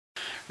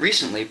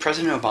Recently,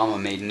 President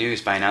Obama made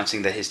news by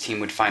announcing that his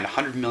team would find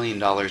 $100 million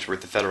worth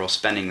of federal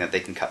spending that they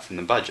can cut from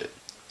the budget.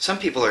 Some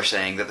people are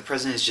saying that the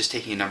president is just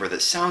taking a number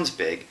that sounds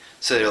big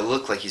so that it'll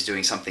look like he's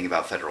doing something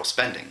about federal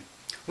spending.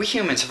 We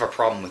humans have a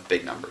problem with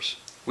big numbers.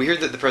 We hear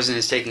that the president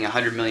is taking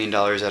 $100 million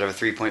out of a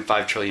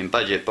 $3.5 trillion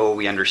budget, but what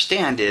we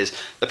understand is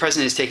the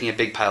president is taking a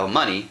big pile of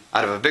money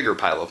out of a bigger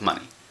pile of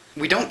money.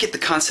 We don't get the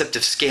concept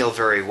of scale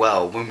very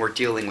well when we're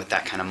dealing with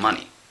that kind of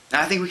money.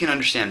 And I think we can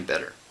understand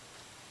better.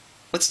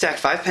 Let's stack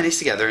 5 pennies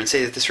together and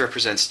say that this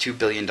represents $2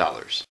 billion.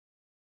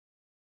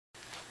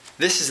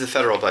 This is the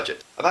federal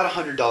budget, about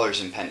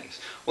 $100 in pennies.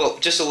 Well,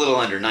 just a little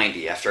under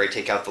 90 after I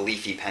take out the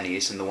leafy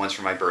pennies and the ones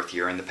from my birth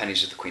year and the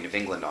pennies with the Queen of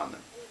England on them.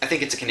 I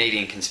think it's a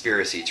Canadian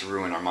conspiracy to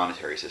ruin our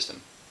monetary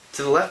system.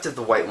 To the left of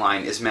the white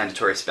line is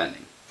mandatory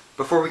spending.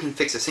 Before we can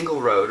fix a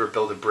single road or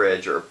build a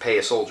bridge or pay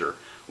a soldier,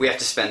 we have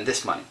to spend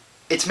this money.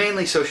 It's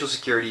mainly Social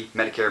Security,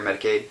 Medicare,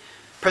 Medicaid.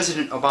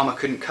 President Obama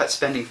couldn't cut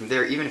spending from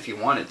there even if he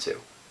wanted to.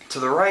 To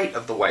the right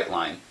of the white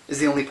line is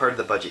the only part of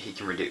the budget he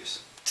can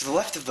reduce. To the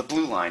left of the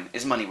blue line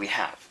is money we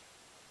have.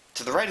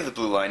 To the right of the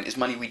blue line is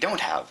money we don't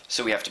have,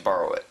 so we have to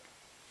borrow it.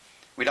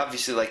 We'd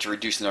obviously like to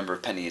reduce the number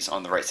of pennies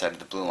on the right side of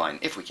the blue line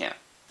if we can.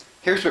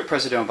 Here's what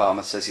President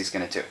Obama says he's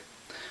going to do.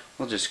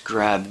 We'll just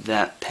grab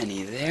that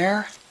penny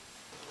there.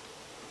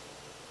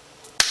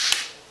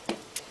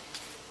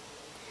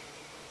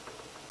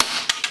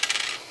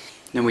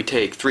 Then we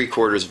take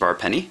 3/4 of our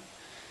penny,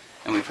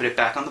 and we put it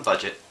back on the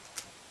budget.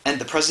 And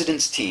the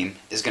president's team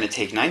is going to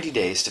take 90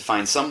 days to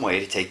find some way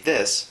to take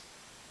this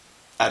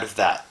out of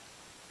that.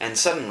 And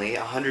suddenly,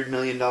 $100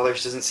 million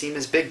doesn't seem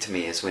as big to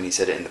me as when he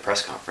said it in the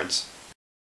press conference.